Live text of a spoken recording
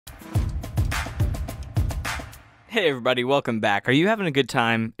Hey everybody, welcome back. Are you having a good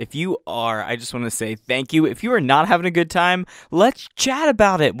time? If you are, I just want to say thank you. If you are not having a good time, let's chat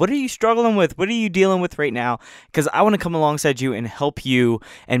about it. What are you struggling with? What are you dealing with right now? Because I want to come alongside you and help you,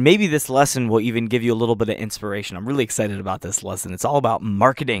 and maybe this lesson will even give you a little bit of inspiration. I'm really excited about this lesson. It's all about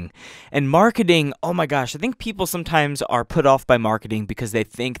marketing. And marketing, oh my gosh, I think people sometimes are put off by marketing because they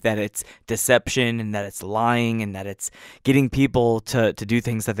think that it's deception and that it's lying and that it's getting people to do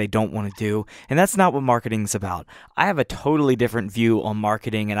things that they don't want to do. And that's not what marketing is about. I have a totally different view on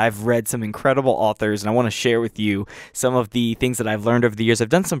marketing, and I've read some incredible authors, and I want to share with you some of the things that I've learned over the years. I've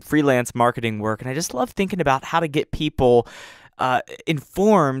done some freelance marketing work, and I just love thinking about how to get people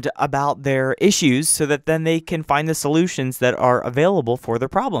informed about their issues so that then they can find the solutions that are available for their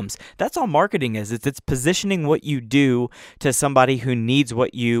problems. That's all marketing is. It's positioning what you do to somebody who needs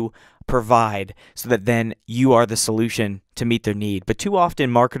what you provide so that then you are the solution to meet their need. But too often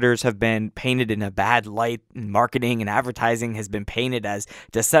marketers have been painted in a bad light, and marketing and advertising has been painted as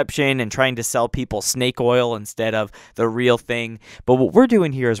deception and trying to sell people snake oil instead of the real thing. But what we're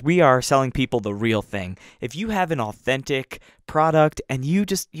doing here is we are selling people the real thing. If you have an authentic product and you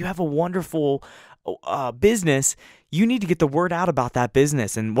have a wonderful business, you need to get the word out about that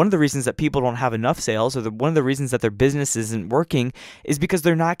business. And one of the reasons that people don't have enough sales, or one of the reasons that their business isn't working, is because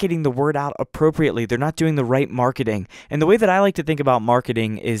they're not getting the word out appropriately. They're not doing the right marketing. And the way that I like to think about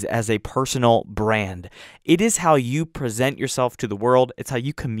marketing is as a personal brand. It is how you present yourself to the world. It's how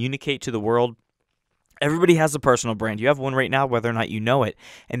you communicate to the world. Everybody has a personal brand. You have one right now, whether or not you know it,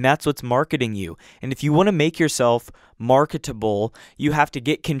 and that's what's marketing you. And if you want to make yourself marketable, you have to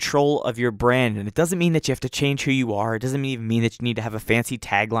get control of your brand. And it doesn't mean that you have to change who you are. It doesn't even mean that you need to have a fancy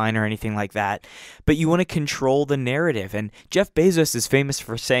tagline or anything like that. But you want to control the narrative. And Jeff Bezos is famous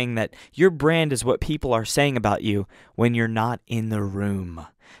for saying that your brand is what people are saying about you when you're not in the room.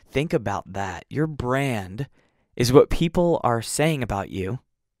 Think about that. Your brand is what people are saying about you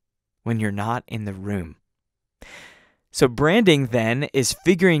when you're not in the room. So branding then is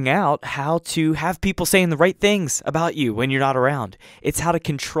figuring out how to have people saying the right things about you when you're not around. It's how to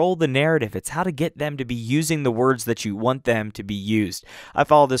control the narrative. It's how to get them to be using the words that you want them to be used. I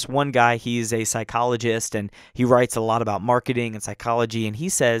follow this one guy. He's a psychologist, and he writes a lot about marketing and psychology, and he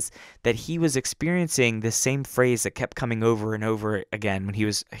says that he was experiencing this same phrase that kept coming over and over again when he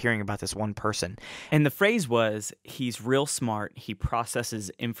was hearing about this one person. And the phrase was, he's real smart. He processes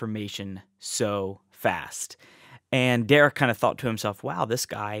information so fast. And Derek kind of thought to himself, wow, this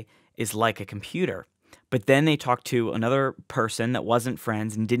guy is like a computer. But then they talked to another person that wasn't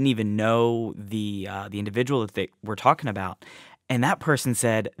friends and didn't even know the individual that they were talking about. And that person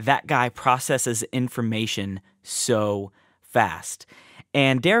said, that guy processes information so fast.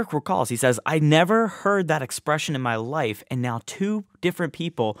 And Derek recalls, he says, I never heard that expression in my life, and now two different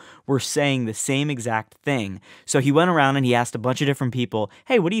people were saying the same exact thing. So he went around and he asked a bunch of different people,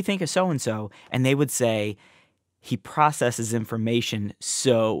 hey, what do you think of so-and-so? And they would say, he processes information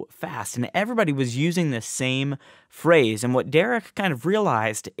so fast. And everybody was using the same phrase. And what Derek kind of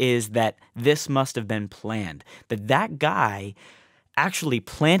realized is that this must have been planned. That guy actually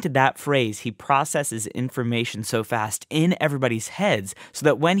planted that phrase, he processes information so fast, in everybody's heads, so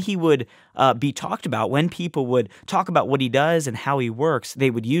that when he would be talked about, when people would talk about what he does and how he works, they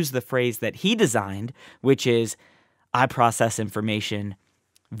would use the phrase that he designed, which is, I process information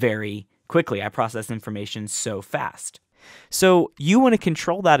very quickly. I process information so fast. So you want to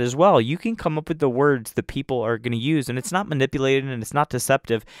control that as well. You can come up with the words that people are going to use, and it's not manipulated and it's not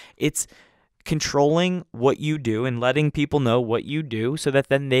deceptive. It's controlling what you do and letting people know what you do so that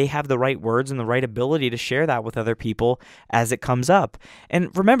then they have the right words and the right ability to share that with other people as it comes up.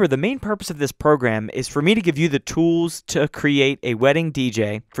 And remember, the main purpose of this program is for me to give you the tools to create a wedding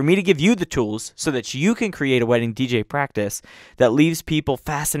DJ, for me to give you the tools so that you can create a wedding DJ practice that leaves people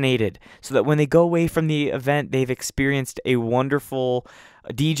fascinated, so that when they go away from the event, they've experienced a wonderful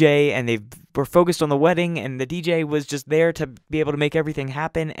DJ and they were focused on the wedding, and the DJ was just there to be able to make everything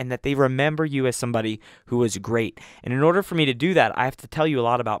happen, and that they remember you as somebody who was great. And in order for me to do that, I have to tell you a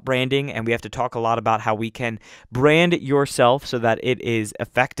lot about branding, and we have to talk a lot about how we can brand yourself so that it is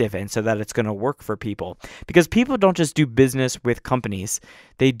effective and so that it's going to work for people. Because people don't just do business with companies,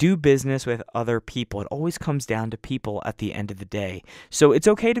 they do business with other people. It always comes down to people at the end of the day. So it's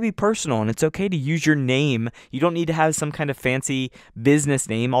okay to be personal, and it's okay to use your name. You don't need to have some kind of fancy business business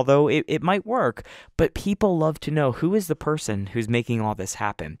name, although it might work, but people love to know who is the person who's making all this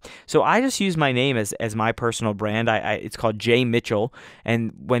happen. So I just use my name as my personal brand. It's called Jay Mitchell,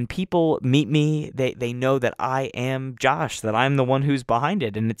 and when people meet me, they know that I am Josh, that I'm the one who's behind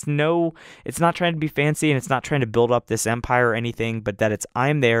it, and it's not trying to be fancy, and it's not trying to build up this empire or anything, but that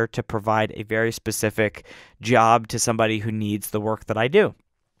I'm there to provide a very specific job to somebody who needs the work that I do.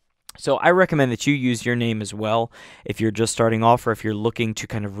 So I recommend that you use your name as well if you're just starting off, or if you're looking to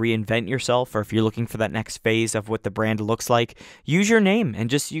kind of reinvent yourself, or if you're looking for that next phase of what the brand looks like. Use your name, and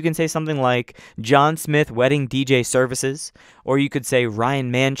you can say something like John Smith Wedding DJ Services, or you could say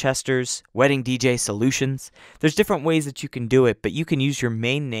Ryan Manchester's Wedding DJ Solutions. There's different ways that you can do it, but you can use your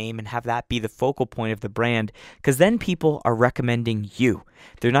main name and have that be the focal point of the brand, because then people are recommending you.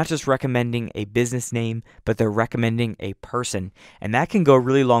 They're not just recommending a business name, but they're recommending a person. And that can go a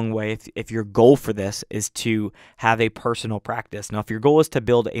really long way if your goal for this is to have a personal practice. Now, if your goal is to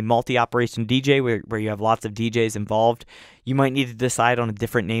build a multi-operation DJ where you have lots of DJs involved, you might need to decide on a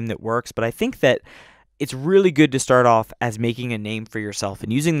different name that works. But I think that it's really good to start off as making a name for yourself,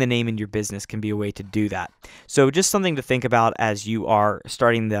 and using the name in your business can be a way to do that. So just something to think about as you are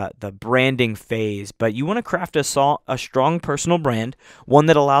starting the branding phase. But you want to craft a strong personal brand, one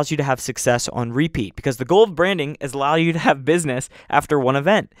that allows you to have success on repeat, because the goal of branding is allow you to have business after one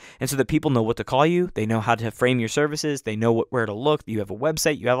event, and so that people know what to call you, they know how to frame your services, they know where to look, you have a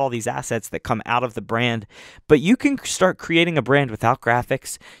website, you have all these assets that come out of the brand. But you can start creating a brand without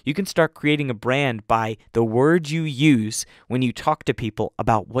graphics. You can start creating a brand by the words you use when you talk to people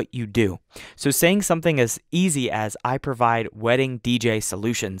about what you do. So saying something as easy as I provide wedding DJ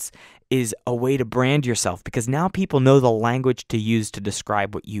solutions is a way to brand yourself, because now people know the language to use to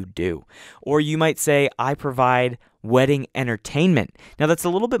describe what you do. Or you might say I provide wedding entertainment. Now that's a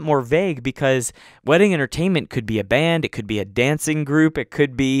little bit more vague, because wedding entertainment could be a band, it could be a dancing group, it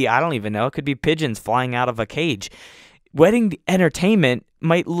could be, I don't even know, it could be pigeons flying out of a cage. Wedding entertainment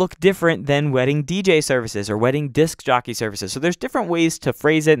might look different than wedding DJ services or wedding disc jockey services. So there's different ways to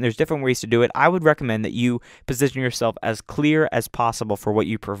phrase it, and there's different ways to do it. I would recommend that you position yourself as clear as possible for what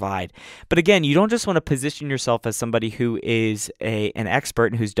you provide. But again, you don't just want to position yourself as somebody who is an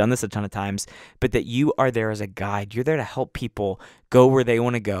expert and who's done this a ton of times, but that you are there as a guide. You're there to help people go where they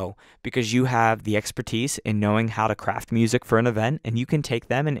want to go, because you have the expertise in knowing how to craft music for an event, and you can take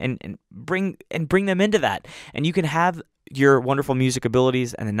them and bring them into that. And you can have your wonderful music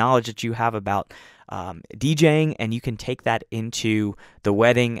abilities and the knowledge that you have about DJing, and you can take that into the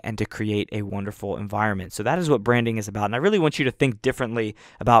wedding and to create a wonderful environment. So that is what branding is about. And I really want you to think differently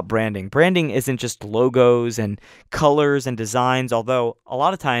about branding. Branding isn't just logos and colors and designs, although a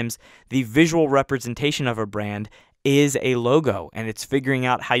lot of times the visual representation of a brand is a logo, and it's figuring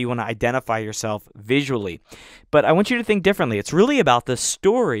out how you want to identify yourself visually. But I want you to think differently. It's really about the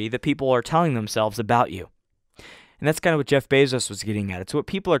story that people are telling themselves about you. And that's kind of what Jeff Bezos was getting at. It's what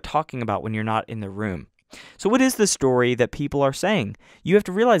people are talking about when you're not in the room. So what is the story that people are saying? You have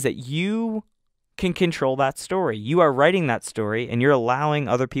to realize that you can control that story. You are writing that story, and you're allowing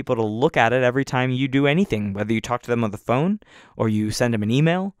other people to look at it every time you do anything, whether you talk to them on the phone, or you send them an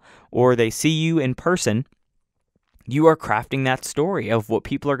email, or they see you in person. You are crafting that story of what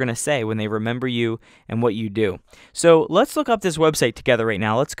people are going to say when they remember you and what you do. So let's look up this website together right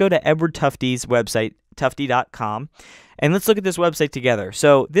now. Let's go to Edward Tufte's website, tufte.com, and let's look at this website together.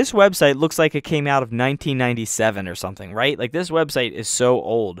 So this website looks like it came out of 1997 or something, right? Like, this website is so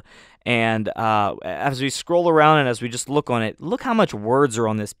old. And as we scroll around and as we just look on it, look how much words are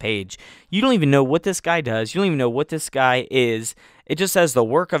on this page. You don't even know what this guy does. You don't even know what this guy is. It just says the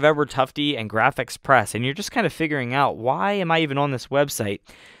work of Edward Tufte and Graphics Press, and you're just kind of figuring out, why am I even on this website?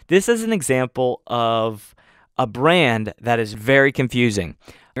 This is an example of a brand that is very confusing.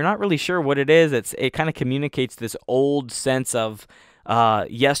 You're not really sure what it is. It kind of communicates this old sense of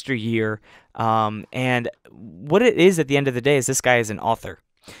yesteryear, and what it is at the end of the day is this guy is an author.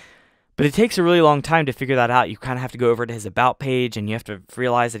 But it takes a really long time to figure that out. You kind of have to go over to his About page, and you have to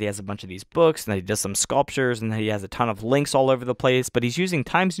realize that he has a bunch of these books, and that he does some sculptures, and that he has a ton of links all over the place. But he's using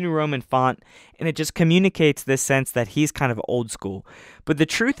Times New Roman font, and it just communicates this sense that he's kind of old school. But the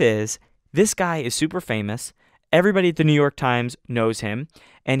truth is, this guy is super famous. Everybody at the New York Times knows him,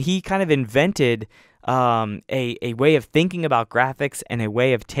 and he kind of invented a way of thinking about graphics and a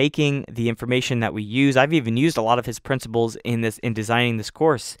way of taking the information that we use. I've even used a lot of his principles in designing this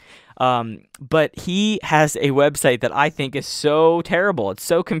course. But he has a website that I think is so terrible. It's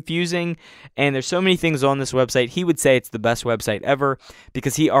so confusing, and there's so many things on this website. He would say it's the best website ever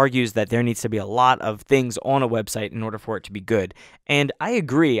because he argues that there needs to be a lot of things on a website in order for it to be good. And I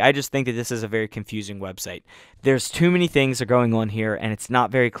agree. I just think that this is a very confusing website. There's too many things that are going on here, and it's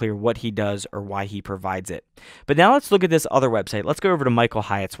not very clear what he does or why he provides it. But now let's look at this other website. Let's go over to Michael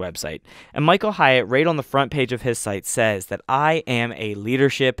Hyatt's website. And Michael Hyatt, right on the front page of his site, says that I am a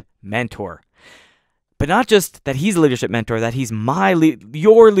leadership mentor. But not just that he's a leadership mentor, that he's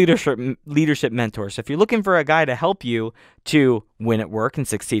your leadership mentor. So if you're looking for a guy to help you to win at work and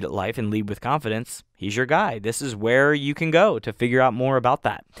succeed at life and lead with confidence, he's your guy. This is where you can go to figure out more about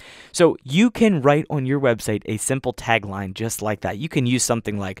that. So you can write on your website a simple tagline just like that. You can use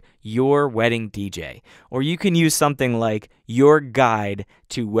something like your wedding DJ, or you can use something like your guide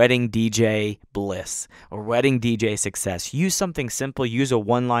to wedding DJ bliss or wedding DJ success. Use something simple, use a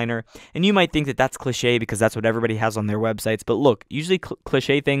one-liner, and you might think that that's cliche because that's what everybody has on their websites. But look, usually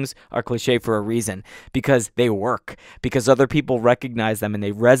cliche things are cliche for a reason, because they work, because other people recognize them and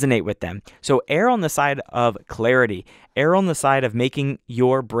they resonate with them. So err on the side of clarity. Err on the side of making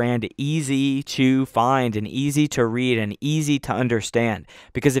your brand easy to find and easy to read and easy to understand.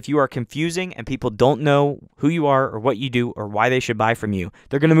 Because if you are confusing and people don't know who you are or what you do or why they should buy from you,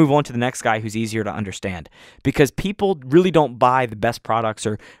 they're going to move on to the next guy who's easier to understand. Because people really don't buy the best products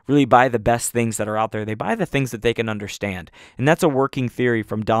or really buy the best things that are out there. They buy the things that they can understand. And that's a working theory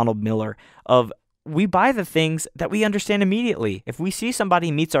from Donald Miller of we buy the things that we understand immediately. If we see somebody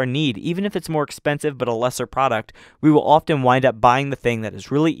meets our need, even if it's more expensive but a lesser product, we will often wind up buying the thing that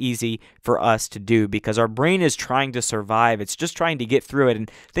is really easy for us to do because our brain is trying to survive. It's just trying to get through it. And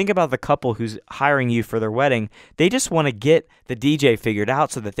think about the couple who's hiring you for their wedding. They just want to get the DJ figured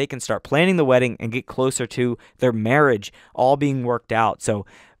out so that they can start planning the wedding and get closer to their marriage all being worked out. So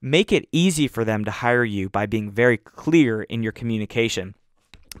make it easy for them to hire you by being very clear in your communication.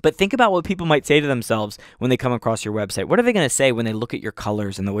 But think about what people might say to themselves when they come across your website. What are they going to say when they look at your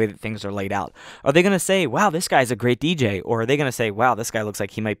colors and the way that things are laid out? Are they going to say, wow, this guy's a great DJ? Or are they going to say, wow, this guy looks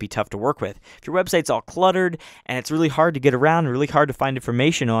like he might be tough to work with? If your website's all cluttered and it's really hard to get around and really hard to find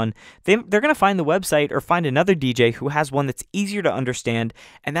information on, they're going to find the website or find another DJ who has one that's easier to understand,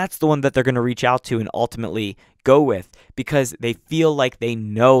 and that's the one that they're going to reach out to and ultimately go with because they feel like they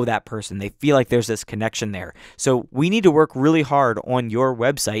know that person. They feel like there's this connection there. So we need to work really hard on your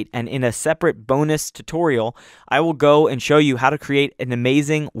website, and in a separate bonus tutorial, I will go and show you how to create an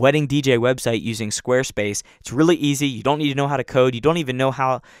amazing wedding DJ website using Squarespace. It's really easy. You don't need to know how to code. You don't even know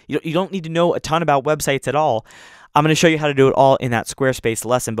how, you don't need to know a ton about websites at all. I'm going to show you how to do it all in that Squarespace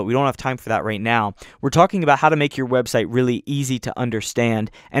lesson, but we don't have time for that right now. We're talking about how to make your website really easy to understand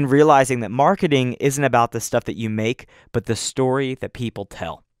and realizing that marketing isn't about the stuff that you make, but the story that people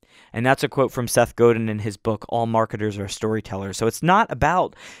tell. And that's a quote from Seth Godin in his book, All Marketers Are Storytellers. So it's not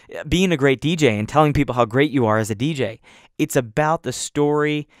about being a great DJ and telling people how great you are as a DJ. It's about the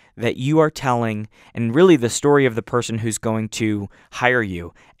story that you are telling and really the story of the person who's going to hire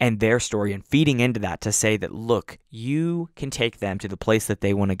you and their story and feeding into that to say that, look, you can take them to the place that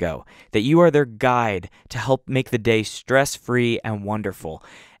they want to go, that you are their guide to help make the day stress-free and wonderful.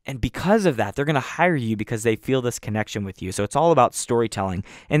 And because of that, they're going to hire you because they feel this connection with you. So it's all about storytelling.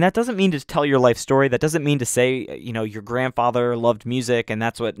 And that doesn't mean to tell your life story. That doesn't mean to say, you know, your grandfather loved music and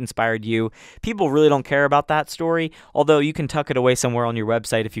that's what inspired you. People really don't care about that story, although you can tuck it away somewhere on your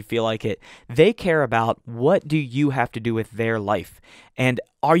website if you feel like it. They care about what do you have to do with their life. And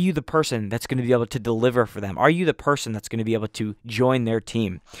are you the person that's going to be able to deliver for them? Are you the person that's going to be able to join their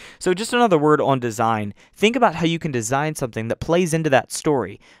team? So just another word on design. Think about how you can design something that plays into that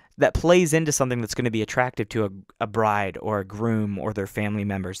story, that plays into something that's going to be attractive to a bride or a groom or their family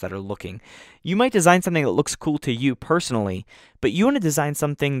members that are looking. You might design something that looks cool to you personally, but you want to design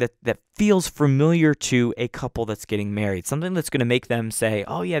something that feels familiar to a couple that's getting married, something that's going to make them say,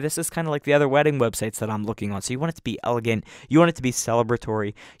 oh yeah, this is kind of like the other wedding websites that I'm looking on. So you want it to be elegant, you want it to be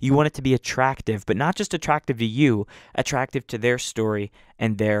celebratory, you want it to be attractive, but not just attractive to you, attractive to their story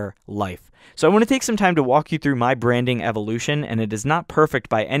and their life. So I want to take some time to walk you through my branding evolution, and it is not perfect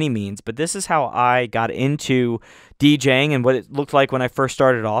by any means, but this is how I got into DJing and what it looked like when I first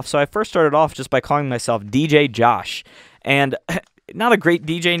started off. So I first started off just by calling myself DJ Josh, and not a great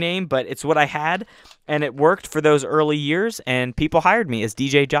DJ name, but it's what I had, and it worked for those early years, and people hired me as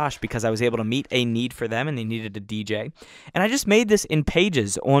DJ Josh because I was able to meet a need for them, and they needed a DJ. And I just made this in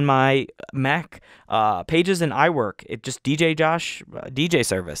Pages on my Mac, Pages and iWork. It just DJ Josh DJ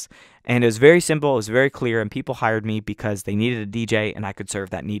service. And it was very simple, it was very clear, and people hired me because they needed a DJ, and I could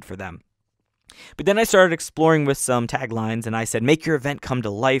serve that need for them. But then I started exploring with some taglines, and I said, make your event come to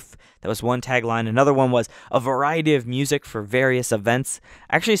life. That was one tagline. Another one was a variety of music for various events.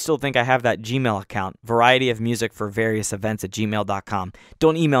 I actually still think I have that Gmail account, variety of music for various events at gmail.com.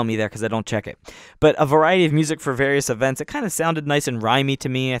 Don't email me there because I don't check it. But a variety of music for various events, it kind of sounded nice and rhymey to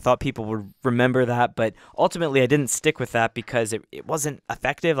me. I thought people would remember that, but ultimately I didn't stick with that because it wasn't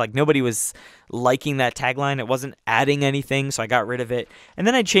effective. Like, nobody was liking that tagline. It wasn't adding anything, so I got rid of it. And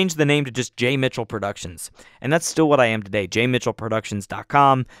then I changed the name to just J Mitchell Productions. And that's still what I am today,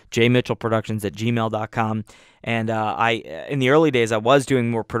 jmitchellproductions.com, jmitchellproductions@gmail.com. And in the early days, I was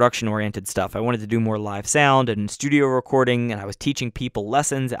doing more production-oriented stuff. I wanted to do more live sound and studio recording, and I was teaching people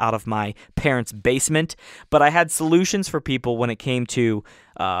lessons out of my parents' basement. But I had solutions for people when it came to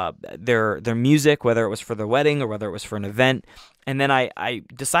their music, whether it was for their wedding or whether it was for an event. And then I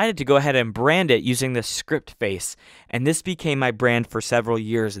decided to go ahead and brand it using the script face. And this became my brand for several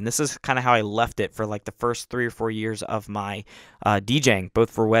years. And this is kind of how I left it for like the first 3 or 4 years of my DJing, both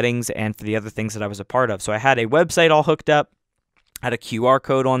for weddings and for the other things that I was a part of. So I had a website all hooked up, had a QR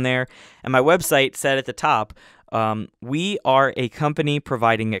code on there. And my website said at the top, we are a company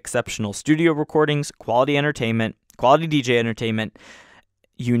providing exceptional studio recordings, quality entertainment, quality DJ entertainment,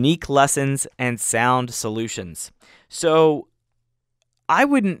 unique lessons, and sound solutions. So I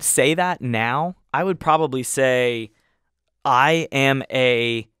wouldn't say that now. I would probably say I am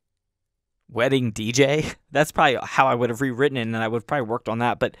a wedding DJ. That's probably how I would have rewritten it, and I would have probably worked on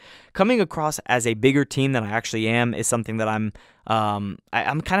that. But coming across as a bigger team than I actually am is something that I'm kind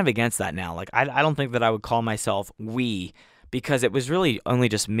of against that now. Like, I don't think that I would call myself we, because it was really only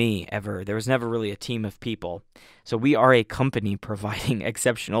just me ever. There was never really a team of people. So we are a company providing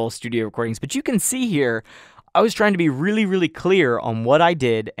exceptional studio recordings. But you can see here, I was trying to be really, really clear on what I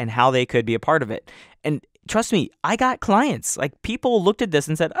did and how they could be a part of it. And trust me, I got clients. Like, people looked at this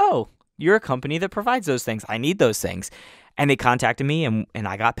and said, oh, you're a company that provides those things. I need those things. And they contacted me, and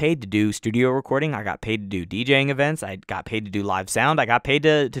I got paid to do studio recording. I got paid to do DJing events. I got paid to do live sound. I got paid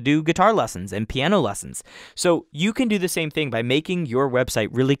to do guitar lessons and piano lessons. So you can do the same thing by making your website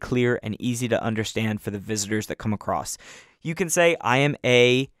really clear and easy to understand for the visitors that come across. You can say, I am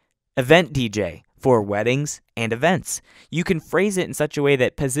a event DJ for weddings and events. You can phrase it in such a way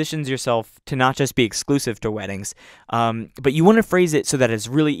that positions yourself to not just be exclusive to weddings, but you want to phrase it so that it's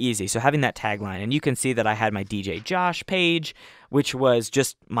really easy. So having that tagline, and you can see that I had my DJ Josh page, which was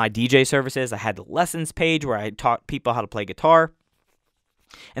just my DJ services. I had the lessons page where I taught people how to play guitar.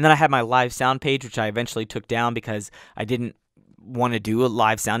 And then I had my live sound page, which I eventually took down because I didn't want to do a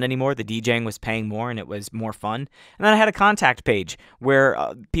live sound anymore. The DJing was paying more and it was more fun. And then I had a contact page where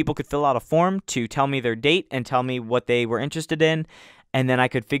people could fill out a form to tell me their date and tell me what they were interested in. And then I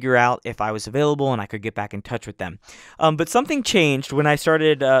could figure out if I was available and I could get back in touch with them. But something changed when I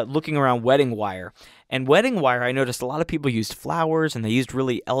started looking around Wedding Wire. And Wedding Wire, I noticed a lot of people used flowers and they used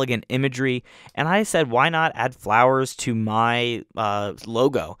really elegant imagery. And I said, why not add flowers to my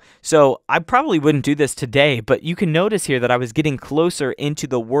logo? So I probably wouldn't do this today, but you can notice here that I was getting closer into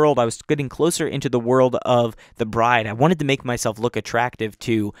the world. I was getting closer into the world of the bride. I wanted to make myself look attractive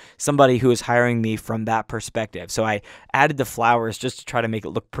to somebody who was hiring me from that perspective. So I added the flowers just to try to make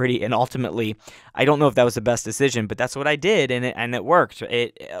it look pretty. And ultimately, I don't know if that was the best decision, but that's what I did, and it worked.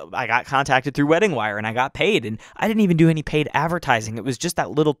 I got contacted through Wedding Wire, and I got paid, and I didn't even do any paid advertising. It was just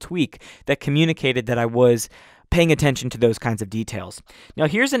that little tweak that communicated that I was paying attention to those kinds of details. Now,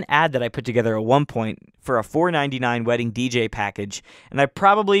 here's an ad that I put together at one point for a $4.99 wedding DJ package, and I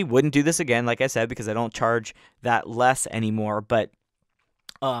probably wouldn't do this again, like I said, because I don't charge that less anymore, but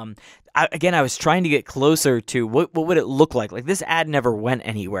I was trying to get closer to what would it look like. Like, this ad never went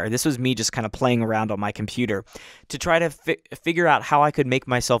anywhere. This was me just kind of playing around on my computer to try to figure out how I could make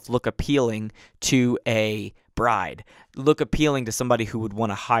myself look appealing to a bride, look appealing to somebody who would want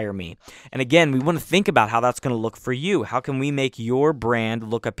to hire me. And again, we want to think about how that's going to look for you. How can we make your brand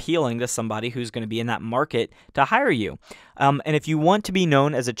look appealing to somebody who's going to be in that market to hire you? And if you want to be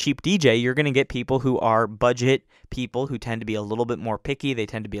known as a cheap DJ, you're going to get people who are budget people who tend to be a little bit more picky. They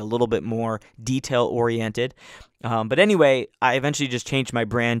tend to be a little bit more detail-oriented. But anyway, I eventually just changed my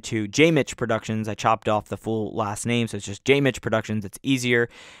brand to J Mitch Productions. I chopped off the full last name, so it's just J Mitch Productions. It's easier.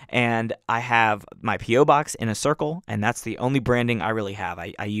 And I have my P.O. box in a circle, and that's the only branding I really have.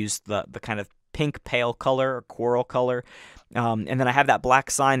 I use the kind of pink pale color, or coral color. And then I have that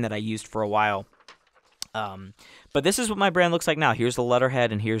black sign that I used for a while. But this is what my brand looks like now. Here's the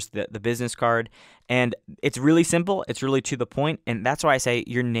letterhead and here's the business card. And it's really simple. It's really to the point. And that's why I say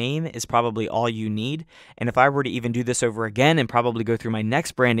your name is probably all you need. And if I were to even do this over again and probably go through my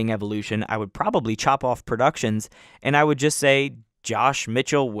next branding evolution, I would probably chop off productions and I would just say Josh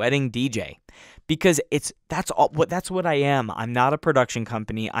Mitchell Wedding DJ. Because that's what I am. I'm not a production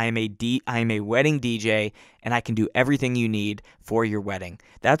company. I am a wedding DJ, and I can do everything you need for your wedding.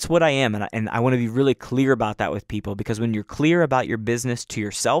 That's what I am, and I want to be really clear about that with people, because when you're clear about your business to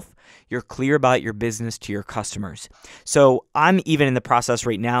yourself, you're clear about your business to your customers. So I'm even in the process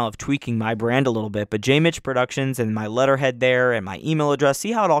right now of tweaking my brand a little bit, but J Mitch Productions and my letterhead there and my email address,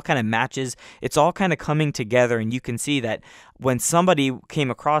 see how it all kind of matches? It's all kind of coming together, and you can see that when somebody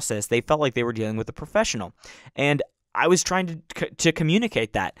came across this, they felt like they were dealing with a professional. And I was trying to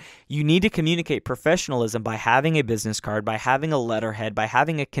communicate that. You need to communicate professionalism by having a business card, by having a letterhead, by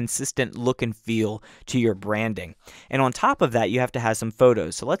having a consistent look and feel to your branding. And on top of that, you have to have some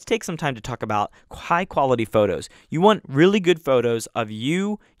photos. So let's take some time to talk about high quality photos. You want really good photos of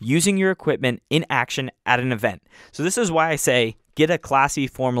you using your equipment in action at an event. So this is why I say get a classy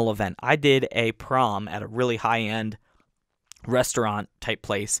formal event. I did a prom at a really high-end restaurant type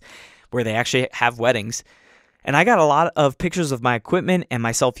place where they actually have weddings. And I got a lot of pictures of my equipment and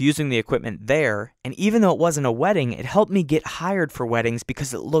myself using the equipment there. And even though it wasn't a wedding, it helped me get hired for weddings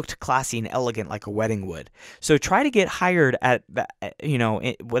because it looked classy and elegant like a wedding would. So try to get hired at,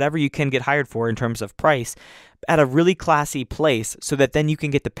 whatever you can get hired for in terms of price at a really classy place, so that then you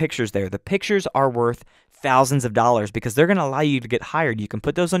can get the pictures there. The pictures are worth thousands of dollars because they're going to allow you to get hired. You can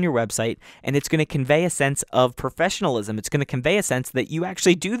put those on your website, and it's going to convey a sense of professionalism. It's going to convey a sense that you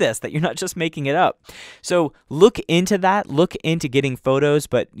actually do this, that you're not just making it up. So look into that. Look into getting photos,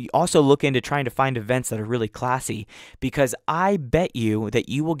 but you also look into trying to find events that are really classy, because I bet you that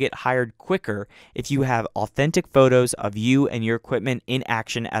you will get hired quicker if you have authentic photos of you and your equipment in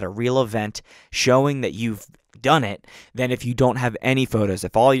action at a real event, showing that you've done it, than if you don't have any photos.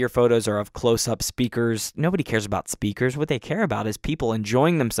 If all your photos are of close-up speakers, nobody cares about speakers. What they care about is people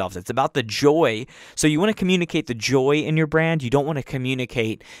enjoying themselves. It's about the joy. So you want to communicate the joy in your brand. You don't want to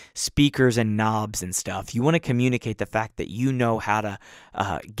communicate speakers and knobs and stuff. You want to communicate the fact that you know how to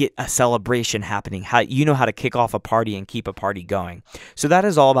get a celebration happening, how you know how to kick off a party and keep a party going. So that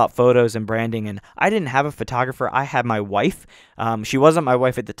is all about photos and branding. And I didn't have a photographer. I had my wife. She wasn't my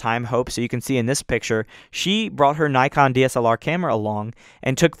wife at the time, Hope. So you can see in this picture, she brought her Nikon DSLR camera along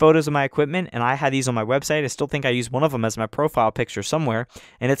and took photos of my equipment, and I had these on my website. I still think I use one of them as my profile picture somewhere,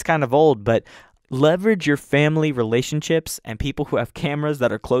 and it's kind of old, but leverage your family relationships and people who have cameras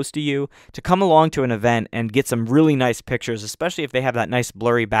that are close to you to come along to an event and get some really nice pictures, especially if they have that nice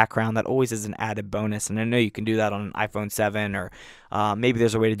blurry background. That always is an added bonus, and I know you can do that on an iPhone 7, or maybe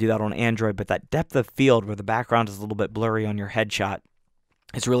there's a way to do that on Android, but that depth of field where the background is a little bit blurry on your headshot,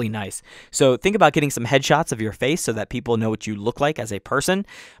 it's really nice. So think about getting some headshots of your face so that people know what you look like as a person,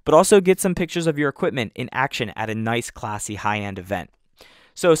 but also get some pictures of your equipment in action at a nice, classy, high-end event.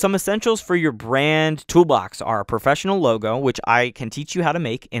 So some essentials for your brand toolbox are a professional logo, which I can teach you how to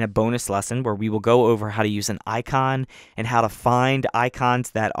make in a bonus lesson where we will go over how to use an icon and how to find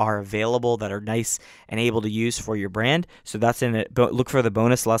icons that are available that are nice and able to use for your brand. So that's in it. Look for the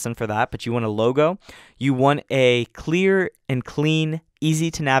bonus lesson for that. But you want a logo. You want a clear and clean,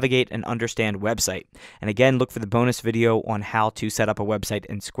 easy to navigate and understand website. And again, look for the bonus video on how to set up a website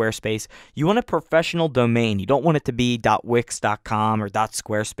in Squarespace. You want a professional domain. You don't want it to be .wix.com or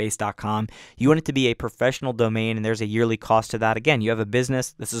 .squarespace.com. You want it to be a professional domain, and there's a yearly cost to that. Again, you have a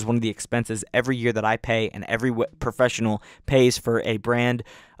business. This is one of the expenses every year that I pay, and every professional pays for a brand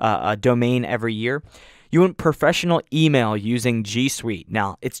a domain every year. You want professional email using G Suite.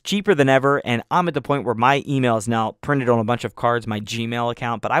 Now, it's cheaper than ever, and I'm at the point where my email is now printed on a bunch of cards, my Gmail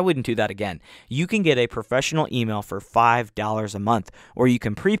account, but I wouldn't do that again. You can get a professional email for $5 a month, or you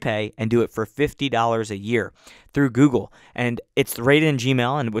can prepay and do it for $50 a year through Google. And it's rated in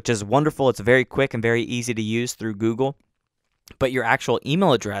Gmail, and which is wonderful. It's very quick and very easy to use through Google. But your actual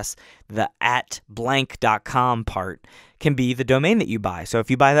email address, the @blank.com part, can be the domain that you buy. So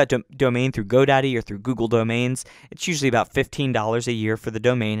if you buy that domain through GoDaddy or through Google Domains, it's usually about $15 a year for the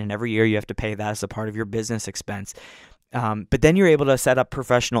domain, and every year you have to pay that as a part of your business expense. But then you're able to set up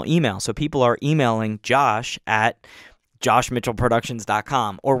professional email. So people are emailing Josh at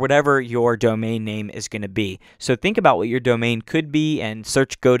joshmitchellproductions.com or whatever your domain name is going to be. So think about what your domain could be and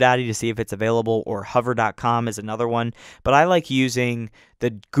search GoDaddy to see if it's available, or hover.com is another one. But I like using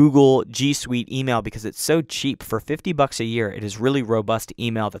the Google G Suite email because it's so cheap. For $50 a year, it is really robust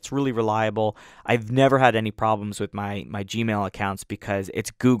email that's really reliable. I've never had any problems with my Gmail accounts because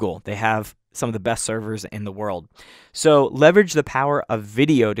it's Google. They have some of the best servers in the world. So leverage the power of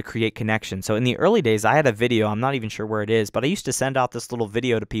video to create connection. So in the early days, I had a video, I'm not even sure where it is, but I used to send out this little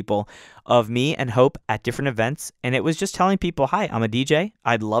video to people of me and Hope at different events. And it was just telling people, hi, I'm a DJ.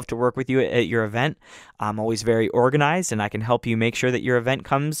 I'd love to work with you at your event. I'm always very organized and I can help you make sure that your event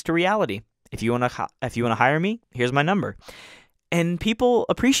comes to reality. If you want to hire me, here's my number. And people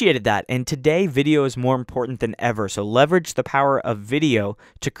appreciated that. And today, video is more important than ever. So leverage the power of video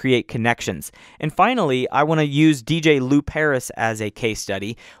to create connections. And finally, I want to use DJ Lou Paris as a case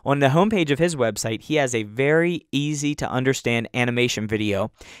study. On the homepage of his website, he has a very easy to understand animation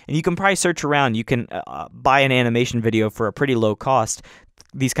video. And you can probably search around. You can buy an animation video for a pretty low cost.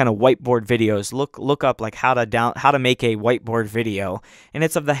 These kind of whiteboard videos, look up like how to make a whiteboard video, and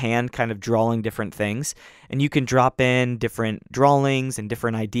it's of the hand kind of drawing different things, and you can drop in different drawings and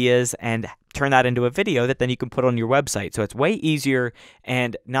different ideas and turn that into a video that then you can put on your website. So it's way easier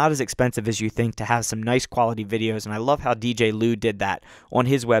and not as expensive as you think to have some nice quality videos. And I love how DJ Lou did that on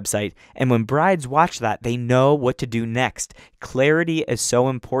his website. And when brides watch that, they know what to do next. Clarity is so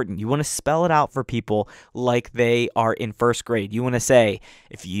important. You want to spell it out for people like they are in first grade. You want to say,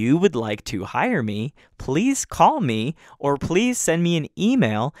 if you would like to hire me, please call me or please send me an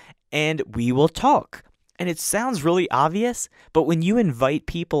email and we will talk. And it sounds really obvious, but when you invite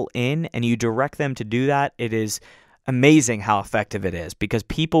people in and you direct them to do that, it is amazing how effective it is, because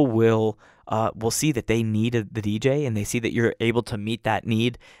people will see that they need the DJ and they see that you're able to meet that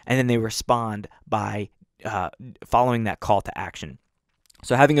need, and then they respond by following that call to action.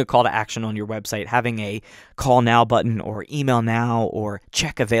 So having a call to action on your website, having a call now button or email now or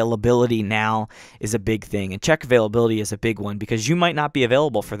check availability now is a big thing. And check availability is a big one because you might not be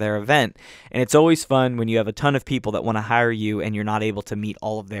available for their event. And it's always fun when you have a ton of people that want to hire you and you're not able to meet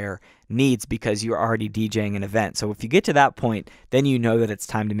all of their needs because you're already DJing an event. So if you get to that point, then you know that it's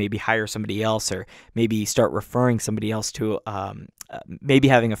time to maybe hire somebody else or maybe start referring somebody else to maybe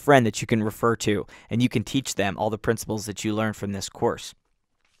having a friend that you can refer to and you can teach them all the principles that you learned from this course.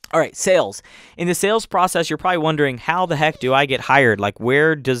 All right, sales. In the sales process, you're probably wondering, how the heck do I get hired? Like,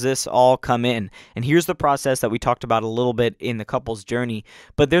 where does this all come in? And here's the process that we talked about a little bit in the couple's journey.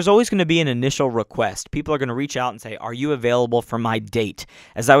 But there's always going to be an initial request. People are going to reach out and say, are you available for my date?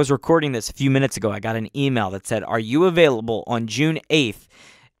 As I was recording this a few minutes ago, I got an email that said, are you available on June 8th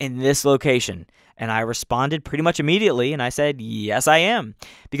in this location? And I responded pretty much immediately, and I said, yes, I am.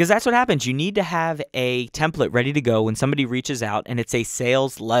 Because that's what happens. You need to have a template ready to go when somebody reaches out, and it's a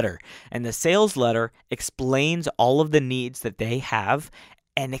sales letter. And the sales letter explains all of the needs that they have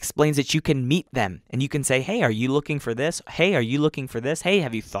and explains that you can meet them. And you can say, hey, are you looking for this? Hey, are you looking for this? Hey,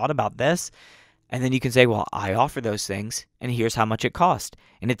 have you thought about this? And then you can say, well, I offer those things, and here's how much it costs.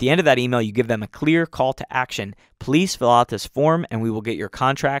 And at the end of that email, you give them a clear call to action. Please fill out this form, and we will get your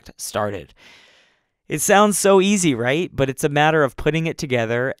contract started. It sounds so easy, right? But it's a matter of putting it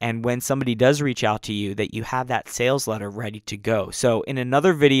together, and when somebody does reach out to you, that you have that sales letter ready to go. So in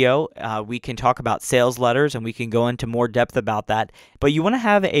another video, we can talk about sales letters, and we can go into more depth about that. But you want to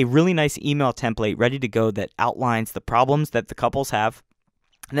have a really nice email template ready to go that outlines the problems that the couples have.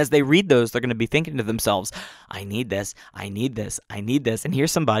 And as they read those, they're going to be thinking to themselves, I need this, I need this, I need this. And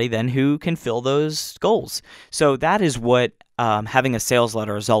here's somebody then who can fill those goals. So that is what having a sales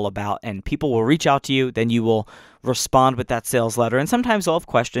letter is all about. And people will reach out to you, then you will respond with that sales letter. And sometimes they'll have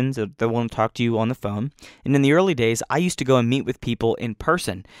questions. They want to talk to you on the phone. And in the early days, I used to go and meet with people in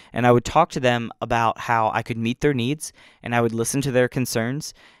person. And I would talk to them about how I could meet their needs. And I would listen to their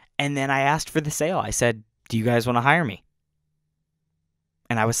concerns. And then I asked for the sale. I said, do you guys want to hire me?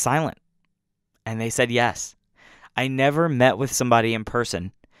 And I was silent. And they said yes. I never met with somebody in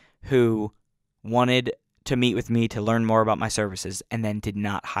person who wanted to meet with me to learn more about my services and then did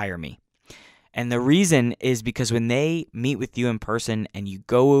not hire me. And the reason is because when they meet with you in person and you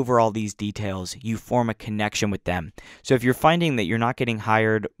go over all these details, you form a connection with them. So if you're finding that you're not getting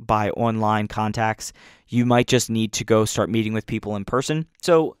hired by online contacts, you might just need to go start meeting with people in person.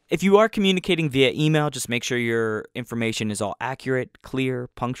 So if you are communicating via email, just make sure your information is all accurate, clear,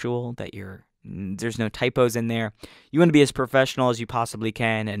 punctual, that there's no typos in there. You want to be as professional as you possibly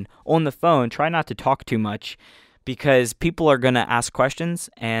can. And on the phone, try not to talk too much because people are going to ask questions,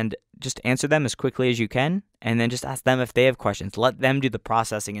 and just answer them as quickly as you can. And then just ask them if they have questions. Let them do the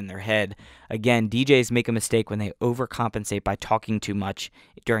processing in their head. Again, DJs make a mistake when they overcompensate by talking too much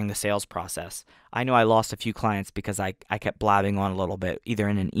during the sales process. I know I lost a few clients because I kept blabbing on a little bit, either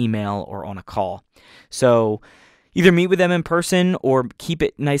in an email or on a call. So Either meet with them in person or keep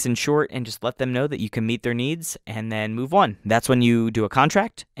it nice and short and just let them know that you can meet their needs and then move on. That's when you do a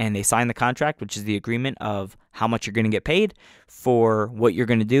contract and they sign the contract, which is the agreement of how much you're going to get paid for what you're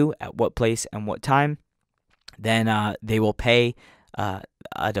going to do at what place and what time. Then they will pay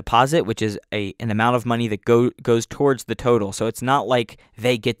a deposit, which is an amount of money that goes towards the total. So it's not like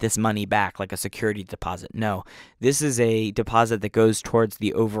they get this money back like a security deposit. No, this is a deposit that goes towards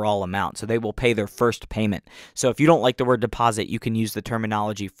the overall amount. So they will pay their first payment. So if you don't like the word deposit, you can use the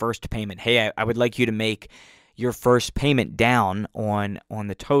terminology first payment. Hey, I would like you to make your first payment down on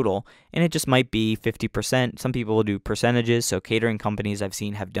the total, and it just might be 50%. Some people will do percentages. So catering companies I've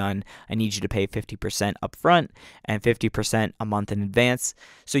seen have done, I need you to pay 50% upfront and 50% a month in advance.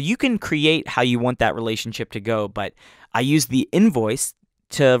 So you can create how you want that relationship to go, but I use the invoice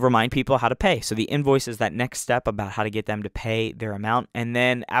to remind people how to pay. So the invoice is that next step about how to get them to pay their amount. And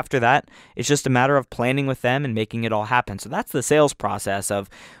then after that, it's just a matter of planning with them and making it all happen. So that's the sales process of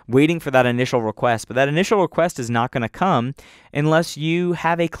waiting for that initial request. But that initial request is not going to come unless you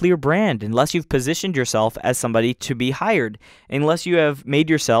have a clear brand, unless you've positioned yourself as somebody to be hired, unless you have made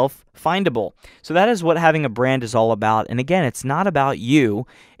yourself findable. So that is what having a brand is all about. And again, it's not about you.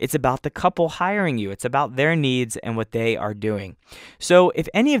 It's about the couple hiring you. It's about their needs and what they are doing. So if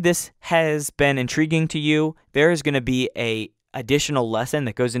any of this has been intriguing to you, there is going to be a additional lesson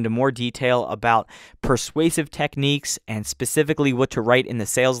that goes into more detail about persuasive techniques and specifically what to write in the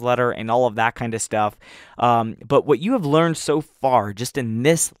sales letter and all of that kind of stuff. But what you have learned so far just in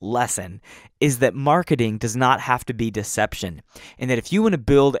this lesson is that marketing does not have to be deception, and that if you want to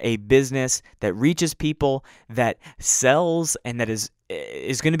build a business that reaches people, that sells, and that is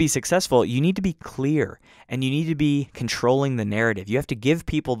going to be successful, you need to be clear and you need to be controlling the narrative. You have to give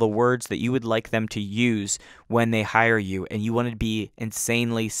people the words that you would like them to use when they hire you, and you want it to be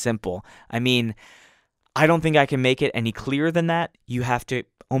insanely simple. I mean, I don't think I can make it any clearer than that. You have to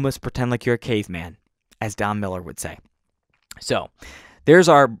almost pretend like you're a caveman, as Don Miller would say. So there's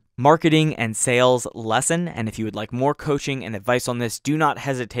our marketing and sales lesson. And if you would like more coaching and advice on this, do not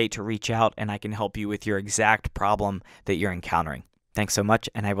hesitate to reach out and I can help you with your exact problem that you're encountering. Thanks so much,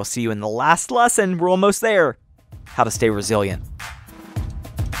 and I will see you in the last lesson. We're almost there. How to stay resilient.